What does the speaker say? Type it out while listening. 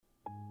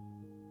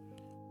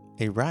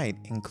A rite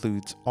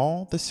includes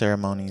all the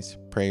ceremonies,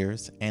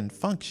 prayers, and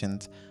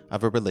functions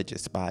of a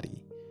religious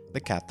body. The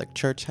Catholic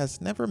Church has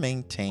never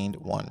maintained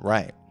one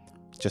rite.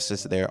 Just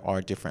as there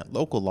are different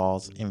local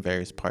laws in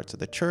various parts of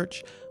the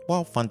church,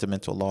 while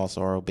fundamental laws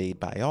are obeyed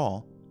by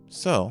all,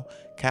 so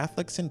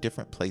Catholics in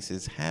different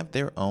places have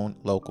their own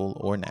local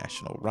or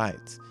national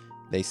rites.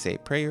 They say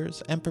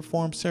prayers and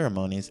perform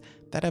ceremonies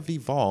that have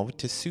evolved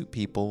to suit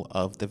people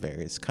of the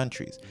various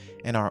countries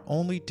and are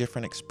only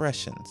different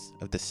expressions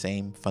of the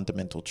same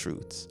fundamental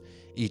truths.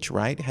 Each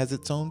rite has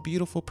its own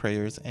beautiful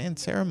prayers and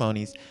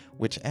ceremonies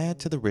which add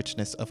to the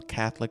richness of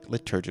Catholic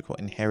liturgical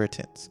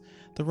inheritance.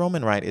 The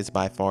Roman Rite is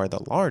by far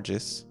the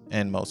largest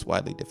and most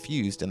widely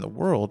diffused in the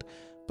world,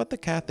 but the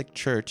Catholic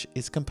Church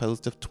is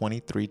composed of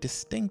 23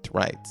 distinct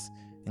rites,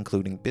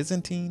 including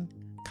Byzantine,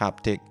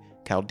 Coptic,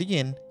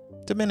 Chaldean,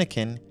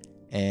 Dominican,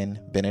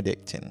 and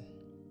Benedictine.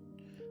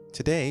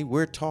 Today,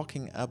 we're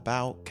talking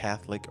about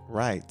Catholic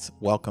rites.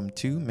 Welcome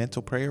to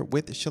Mental Prayer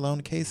with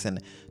Shalom Kaysen.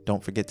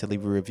 Don't forget to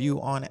leave a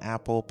review on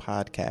Apple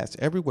Podcasts.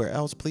 Everywhere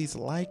else, please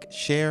like,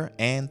 share,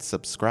 and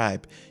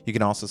subscribe. You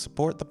can also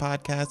support the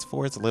podcast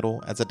for as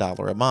little as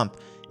 $1 a month.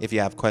 If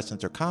you have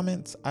questions or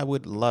comments, I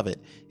would love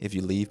it if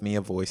you leave me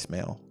a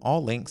voicemail.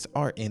 All links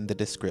are in the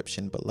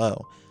description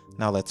below.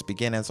 Now let's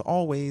begin as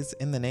always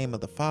in the name of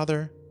the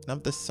Father, and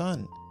of the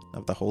Son, and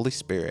of the Holy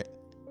Spirit.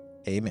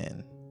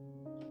 Amen.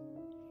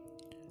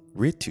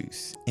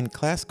 Ritus in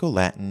classical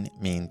Latin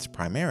means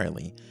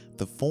primarily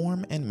the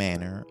form and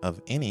manner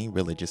of any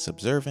religious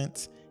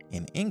observance.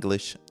 In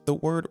English, the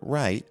word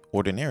rite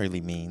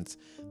ordinarily means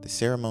the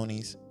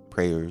ceremonies,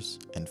 prayers,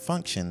 and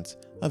functions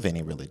of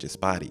any religious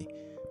body.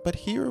 But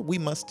here we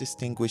must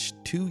distinguish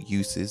two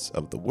uses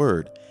of the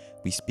word.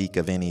 We speak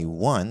of any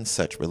one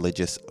such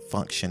religious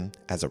function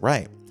as a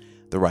rite,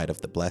 the rite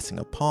of the blessing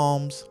of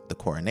palms, the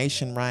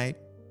coronation rite,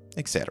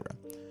 etc.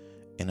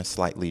 In a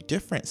slightly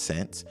different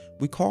sense,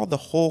 we call the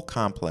whole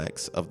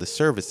complex of the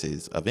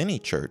services of any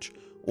church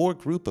or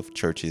group of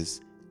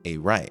churches a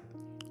rite.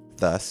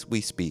 Thus,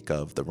 we speak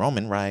of the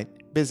Roman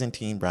Rite,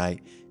 Byzantine Rite,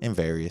 and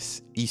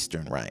various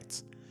Eastern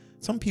rites.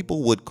 Some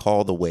people would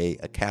call the way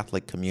a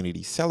Catholic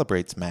community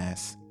celebrates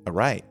Mass a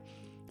rite,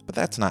 but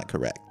that's not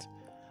correct.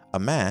 A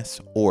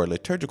Mass or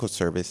liturgical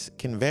service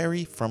can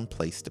vary from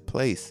place to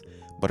place,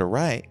 but a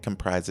rite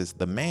comprises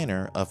the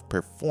manner of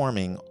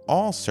performing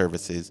all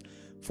services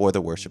for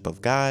the worship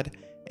of God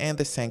and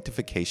the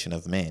sanctification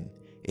of men.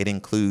 It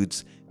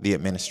includes the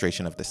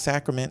administration of the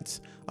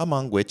sacraments,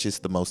 among which is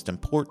the most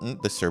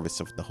important the service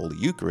of the Holy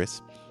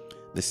Eucharist,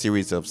 the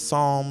series of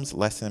psalms,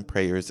 lesson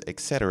prayers,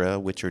 etc.,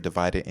 which are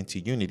divided into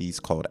unities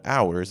called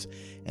hours,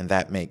 and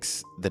that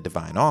makes the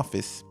divine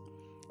office,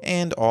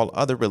 and all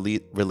other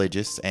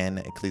religious and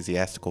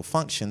ecclesiastical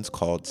functions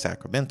called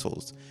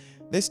sacramentals.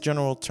 This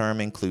general term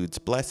includes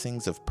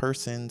blessings of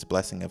persons,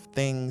 blessing of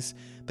things,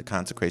 the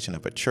consecration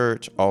of a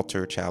church,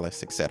 altar,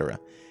 chalice, etc.,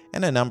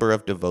 and a number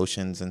of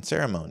devotions and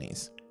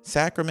ceremonies.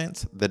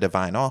 Sacraments, the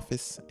divine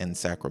office, and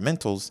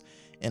sacramentals,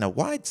 in a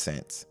wide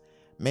sense,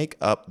 make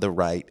up the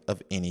rite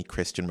of any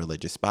Christian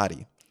religious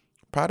body.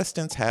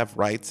 Protestants have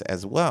rites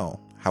as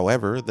well.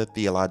 However, the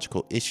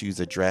theological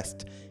issues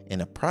addressed in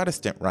a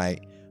Protestant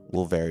rite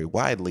will vary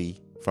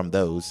widely from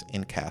those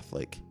in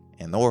Catholic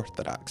and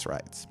Orthodox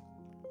rites.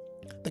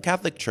 The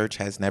Catholic Church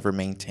has never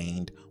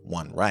maintained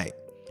one rite.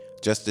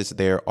 Just as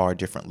there are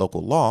different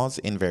local laws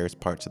in various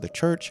parts of the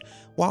church,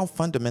 while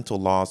fundamental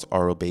laws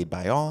are obeyed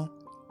by all,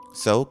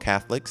 so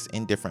Catholics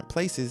in different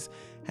places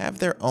have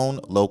their own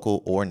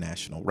local or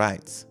national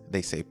rites.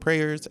 They say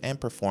prayers and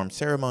perform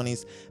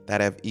ceremonies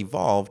that have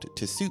evolved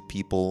to suit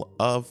people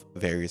of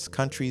various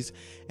countries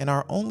and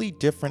are only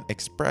different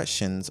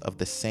expressions of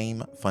the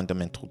same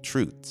fundamental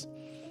truths.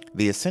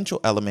 The essential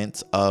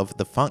elements of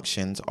the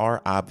functions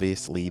are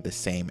obviously the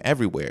same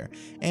everywhere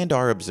and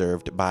are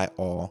observed by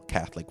all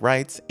Catholic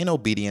rites in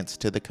obedience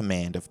to the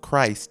command of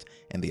Christ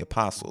and the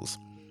apostles.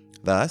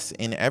 Thus,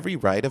 in every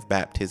rite of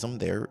baptism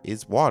there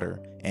is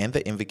water and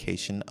the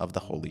invocation of the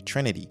Holy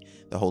Trinity.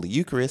 The Holy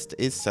Eucharist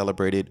is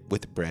celebrated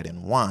with bread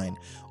and wine,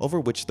 over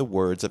which the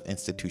words of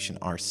institution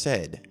are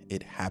said.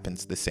 It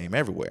happens the same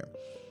everywhere.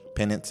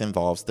 Penance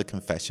involves the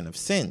confession of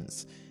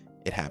sins.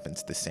 It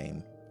happens the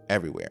same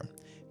everywhere.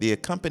 The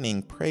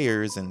accompanying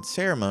prayers and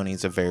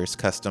ceremonies of various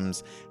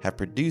customs have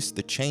produced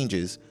the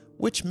changes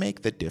which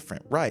make the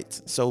different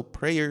rites. So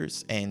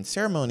prayers and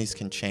ceremonies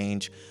can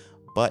change,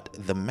 but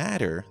the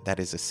matter that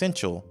is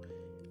essential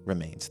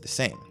remains the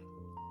same.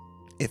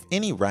 If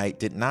any rite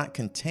did not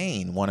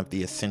contain one of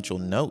the essential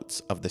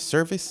notes of the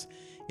service,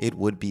 it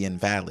would be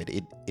invalid.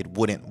 It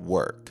wouldn't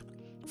work.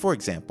 For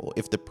example,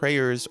 if the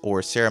prayers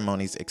or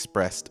ceremonies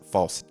expressed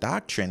false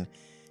doctrine,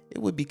 it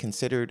would be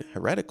considered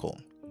heretical.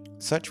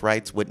 Such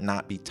rites would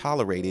not be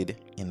tolerated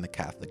in the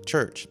Catholic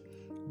Church.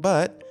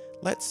 But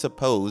let's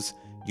suppose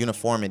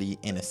uniformity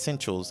in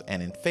essentials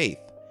and in faith.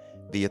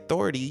 The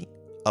authority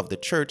of the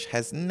Church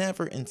has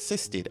never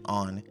insisted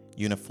on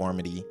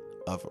uniformity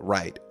of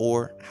rite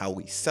or how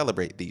we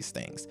celebrate these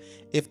things.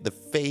 If the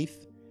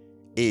faith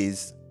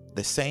is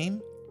the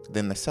same,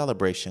 then the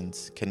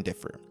celebrations can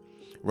differ.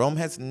 Rome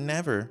has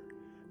never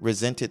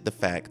resented the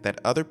fact that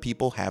other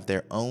people have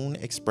their own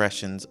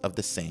expressions of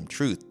the same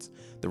truths.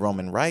 The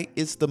Roman Rite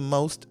is the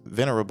most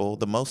venerable,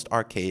 the most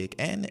archaic,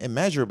 and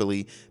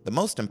immeasurably the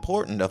most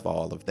important of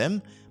all of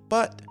them,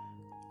 but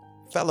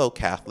fellow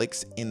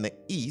Catholics in the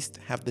East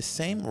have the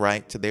same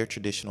right to their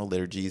traditional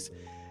liturgies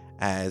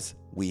as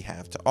we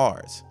have to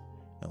ours.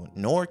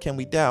 Nor can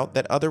we doubt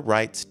that other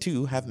rites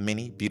too have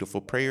many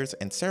beautiful prayers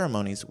and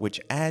ceremonies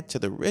which add to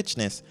the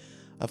richness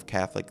of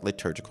Catholic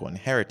liturgical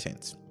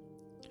inheritance.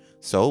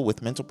 So,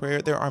 with mental prayer,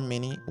 there are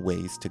many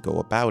ways to go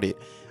about it.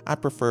 I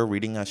prefer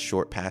reading a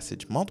short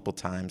passage multiple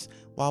times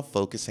while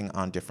focusing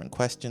on different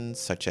questions,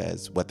 such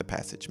as what the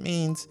passage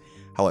means,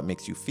 how it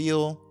makes you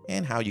feel,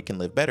 and how you can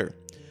live better.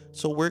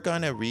 So, we're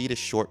going to read a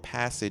short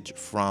passage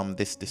from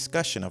this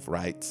discussion of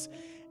rites,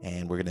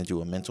 and we're going to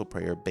do a mental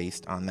prayer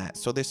based on that.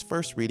 So, this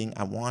first reading,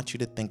 I want you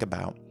to think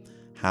about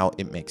how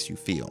it makes you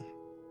feel.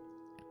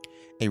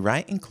 A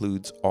rite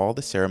includes all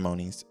the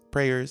ceremonies,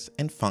 prayers,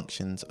 and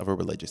functions of a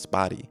religious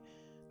body.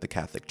 The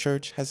Catholic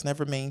Church has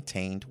never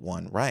maintained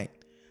one rite.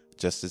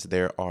 Just as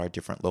there are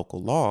different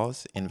local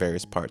laws in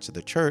various parts of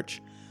the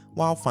Church,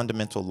 while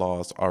fundamental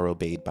laws are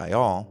obeyed by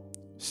all,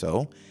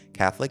 so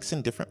Catholics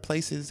in different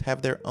places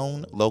have their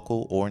own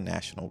local or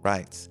national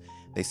rites.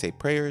 They say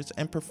prayers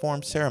and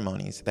perform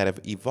ceremonies that have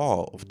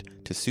evolved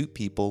to suit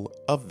people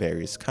of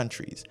various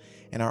countries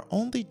and are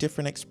only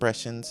different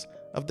expressions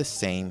of the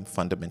same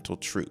fundamental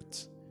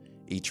truths.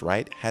 Each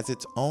rite has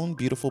its own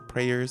beautiful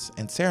prayers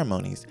and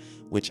ceremonies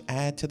which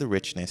add to the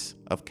richness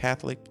of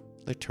Catholic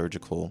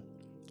liturgical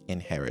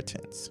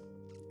inheritance.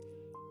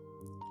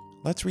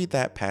 Let's read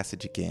that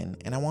passage again,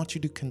 and I want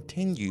you to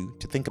continue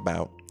to think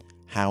about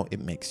how it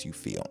makes you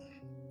feel.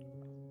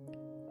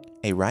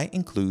 A rite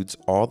includes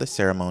all the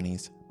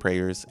ceremonies,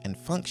 prayers, and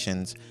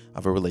functions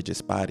of a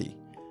religious body.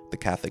 The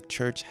Catholic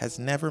Church has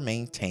never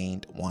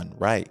maintained one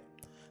rite.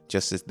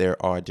 Just as there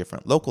are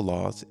different local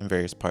laws in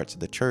various parts of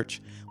the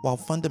Church, while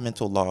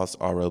fundamental laws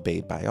are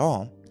obeyed by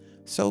all,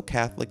 so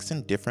Catholics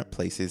in different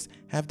places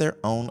have their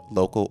own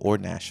local or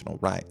national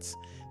rites.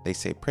 They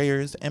say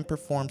prayers and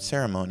perform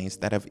ceremonies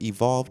that have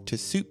evolved to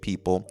suit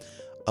people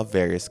of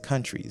various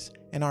countries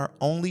and are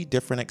only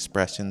different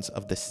expressions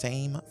of the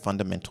same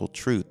fundamental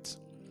truths.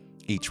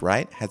 Each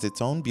rite has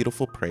its own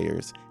beautiful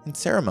prayers and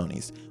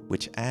ceremonies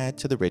which add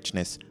to the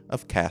richness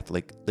of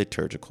Catholic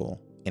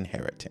liturgical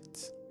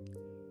inheritance.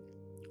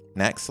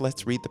 Next,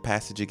 let's read the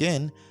passage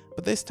again,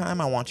 but this time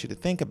I want you to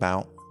think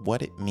about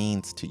what it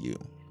means to you.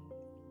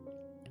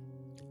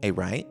 A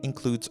rite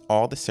includes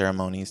all the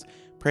ceremonies,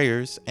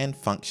 prayers, and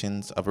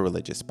functions of a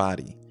religious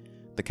body.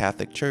 The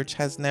Catholic Church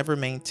has never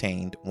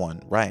maintained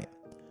one rite.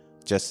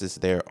 Just as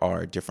there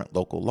are different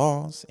local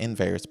laws in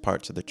various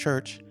parts of the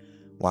Church,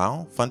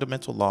 while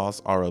fundamental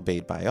laws are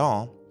obeyed by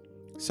all,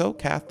 so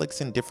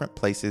Catholics in different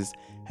places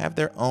have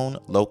their own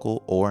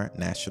local or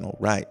national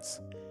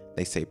rites.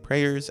 They say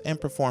prayers and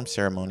perform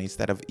ceremonies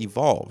that have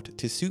evolved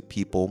to suit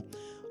people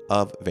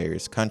of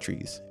various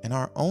countries and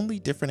are only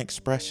different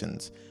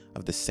expressions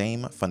of the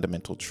same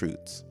fundamental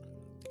truths.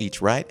 Each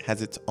rite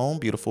has its own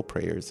beautiful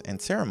prayers and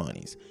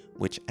ceremonies,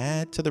 which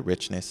add to the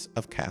richness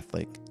of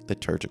Catholic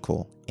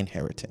liturgical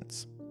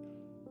inheritance.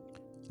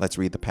 Let's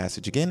read the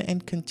passage again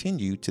and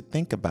continue to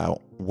think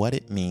about what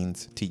it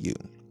means to you.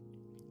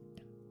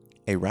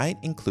 A rite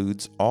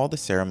includes all the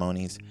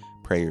ceremonies,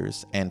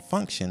 prayers, and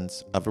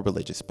functions of a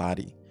religious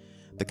body.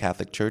 The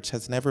Catholic Church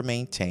has never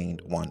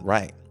maintained one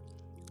rite.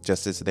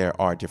 Just as there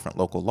are different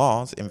local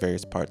laws in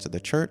various parts of the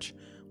Church,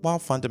 while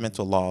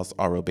fundamental laws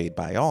are obeyed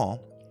by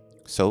all,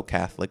 so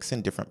Catholics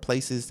in different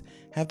places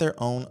have their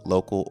own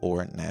local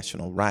or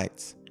national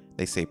rites.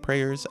 They say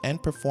prayers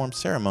and perform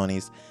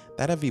ceremonies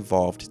that have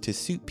evolved to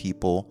suit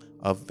people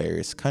of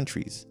various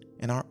countries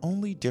and are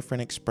only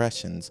different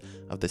expressions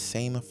of the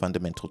same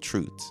fundamental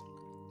truths.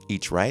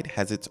 Each rite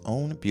has its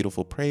own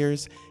beautiful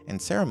prayers and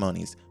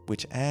ceremonies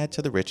which add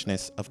to the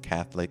richness of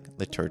Catholic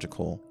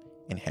liturgical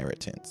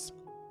inheritance.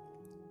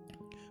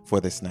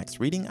 For this next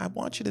reading, I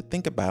want you to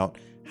think about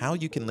how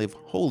you can live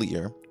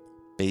holier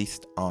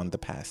based on the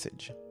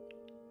passage.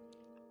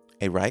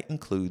 A rite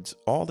includes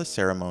all the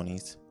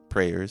ceremonies,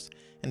 prayers,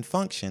 and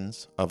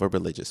functions of a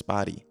religious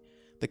body.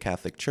 The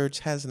Catholic Church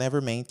has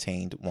never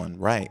maintained one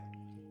rite.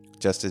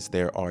 Just as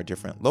there are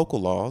different local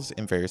laws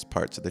in various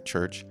parts of the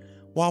Church,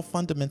 while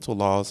fundamental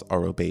laws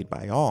are obeyed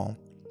by all,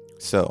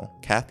 so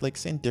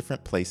Catholics in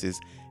different places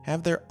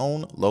have their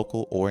own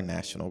local or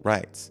national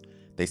rites.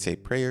 They say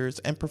prayers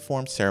and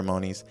perform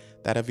ceremonies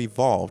that have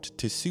evolved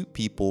to suit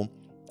people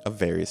of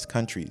various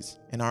countries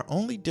and are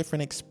only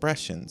different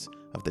expressions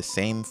of the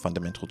same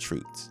fundamental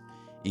truths.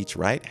 Each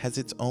rite has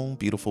its own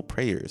beautiful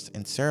prayers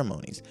and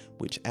ceremonies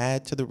which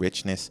add to the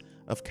richness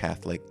of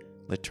Catholic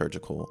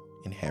liturgical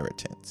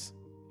inheritance.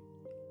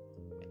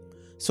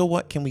 So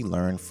what can we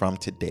learn from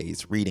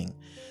today's reading?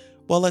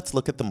 Well, let's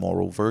look at the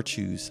moral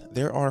virtues.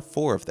 There are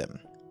 4 of them.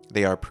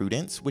 They are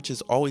prudence, which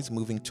is always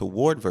moving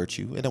toward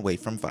virtue and away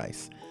from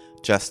vice;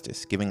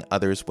 justice, giving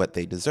others what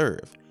they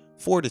deserve;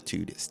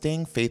 fortitude,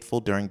 staying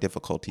faithful during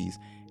difficulties;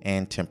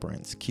 and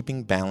temperance,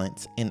 keeping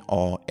balance in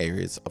all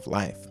areas of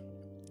life.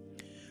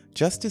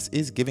 Justice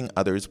is giving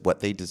others what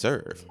they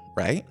deserve,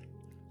 right?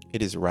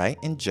 It is right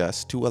and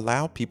just to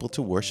allow people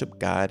to worship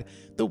God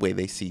the way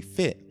they see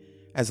fit,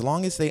 as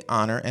long as they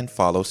honor and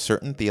follow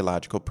certain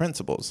theological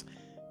principles.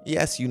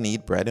 Yes, you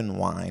need bread and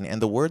wine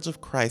and the words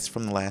of Christ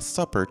from the Last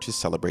Supper to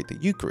celebrate the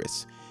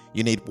Eucharist.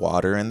 You need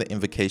water and the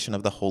invocation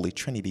of the Holy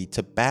Trinity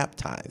to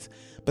baptize.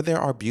 But there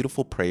are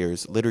beautiful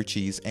prayers,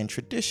 liturgies, and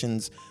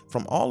traditions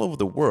from all over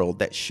the world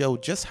that show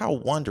just how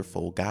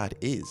wonderful God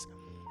is.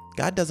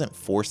 God doesn't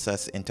force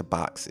us into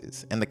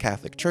boxes, and the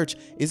Catholic Church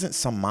isn't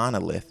some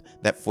monolith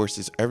that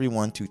forces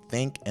everyone to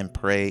think and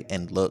pray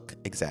and look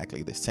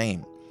exactly the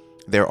same.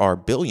 There are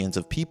billions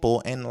of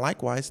people, and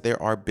likewise,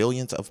 there are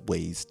billions of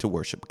ways to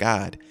worship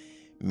God.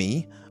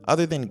 Me,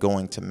 other than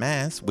going to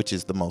Mass, which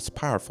is the most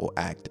powerful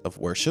act of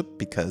worship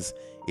because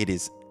it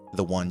is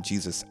the one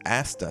Jesus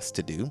asked us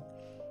to do,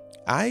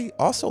 I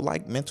also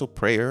like mental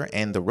prayer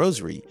and the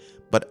rosary,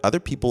 but other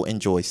people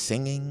enjoy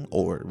singing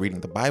or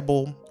reading the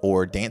Bible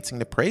or dancing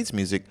to praise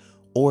music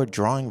or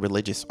drawing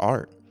religious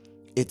art.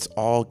 It's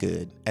all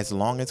good as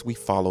long as we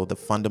follow the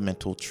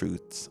fundamental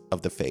truths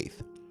of the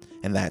faith.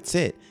 And that's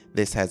it.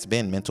 This has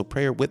been Mental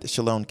Prayer with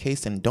Shalom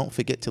Case, and don't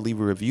forget to leave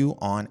a review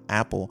on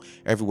Apple.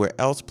 Everywhere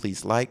else,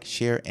 please like,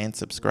 share, and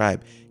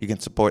subscribe. You can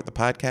support the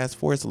podcast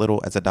for as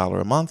little as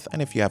 $1 a month,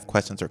 and if you have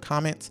questions or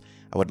comments,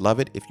 I would love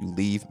it if you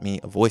leave me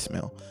a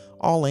voicemail.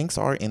 All links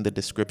are in the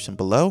description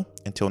below.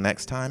 Until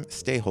next time,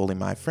 stay holy,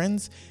 my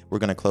friends. We're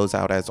going to close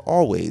out as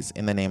always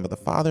in the name of the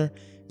Father,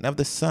 and of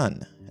the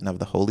Son, and of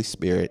the Holy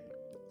Spirit.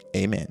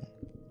 Amen.